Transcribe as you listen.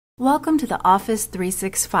Welcome to the Office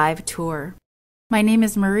 365 Tour. My name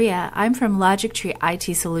is Maria. I'm from LogicTree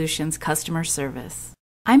IT Solutions Customer Service.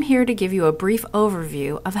 I'm here to give you a brief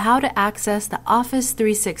overview of how to access the Office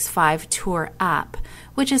 365 Tour app,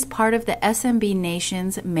 which is part of the SMB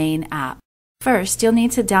Nation's main app. First, you'll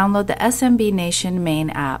need to download the SMB Nation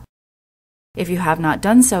main app. If you have not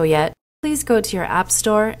done so yet, please go to your App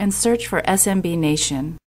Store and search for SMB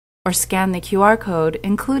Nation, or scan the QR code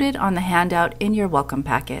included on the handout in your welcome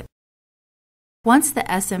packet. Once the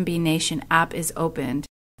SMB Nation app is opened,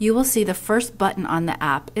 you will see the first button on the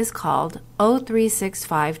app is called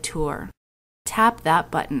O365 Tour. Tap that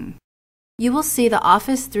button. You will see the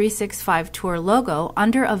Office 365 Tour logo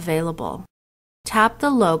under Available. Tap the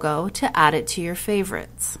logo to add it to your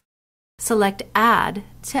favorites. Select Add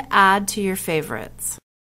to add to your favorites.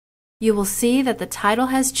 You will see that the title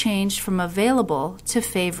has changed from Available to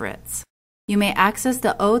Favorites. You may access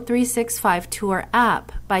the O365 Tour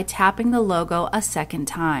app by tapping the logo a second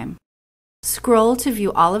time. Scroll to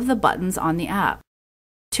view all of the buttons on the app.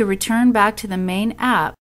 To return back to the main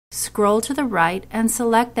app, scroll to the right and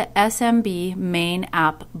select the SMB Main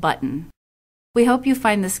App button. We hope you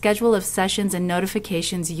find the schedule of sessions and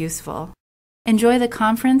notifications useful. Enjoy the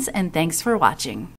conference and thanks for watching.